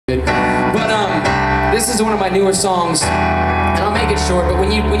This is one of my newer songs, and I'll make it short, but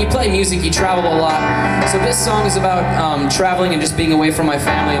when you play music, you travel a lot. So this song is about traveling and just being away from my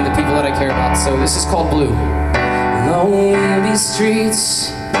family and the people that I care about. So this is called Blue. Lonely streets,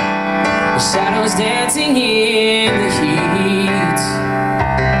 the shadows dancing in the heat.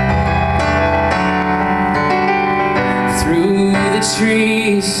 Through the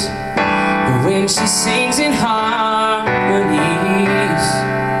trees, the wind she sings in harmonies.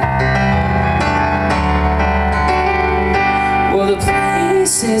 Well, the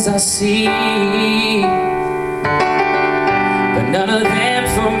places I see, but none of them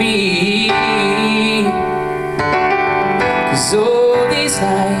for me. 'Cause all these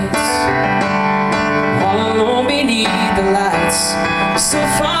nights, all alone beneath the lights, so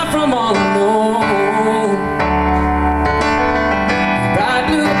far from all alone. Bright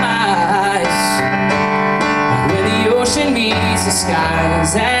blue eyes, where the ocean meets the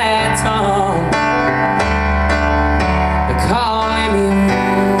skies at dawn. They're calling me home.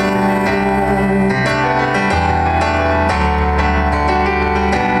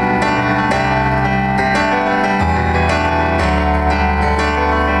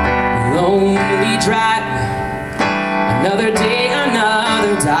 Lonely drive, another day,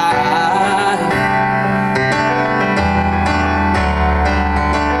 another dive.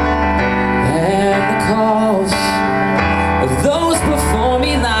 And the calls of those before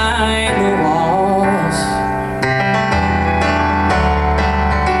me line the walls.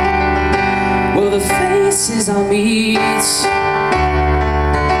 Well, the faces I'll meet,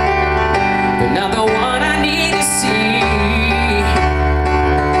 but not the one I need to see.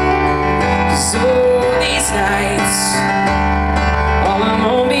 'Cause all these nights, all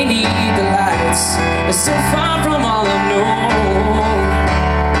alone beneath the lights, are so far from all I've known.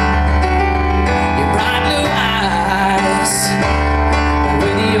 Your bright blue eyes,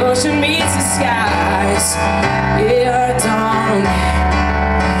 where the ocean meets the skies, yeah, dawn,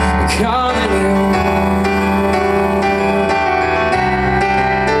 calling me home.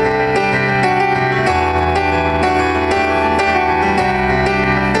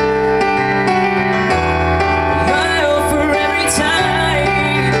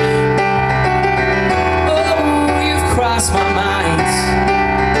 My mind,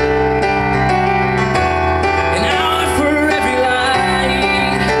 an hour for every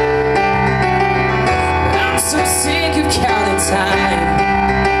line. I'm so sick of counting time.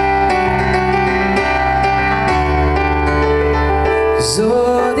 'Cause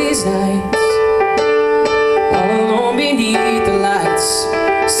all these nights, all alone beneath the lights,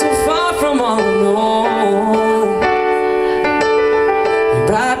 so far from all alone. Your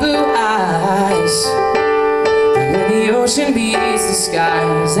bright blue eyes, the ocean beats the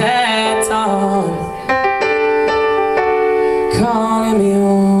skies at dawn, calling me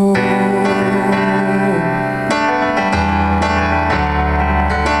home.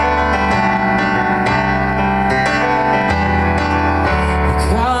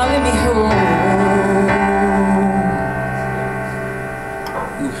 Calling me home.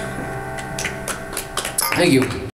 Thank you.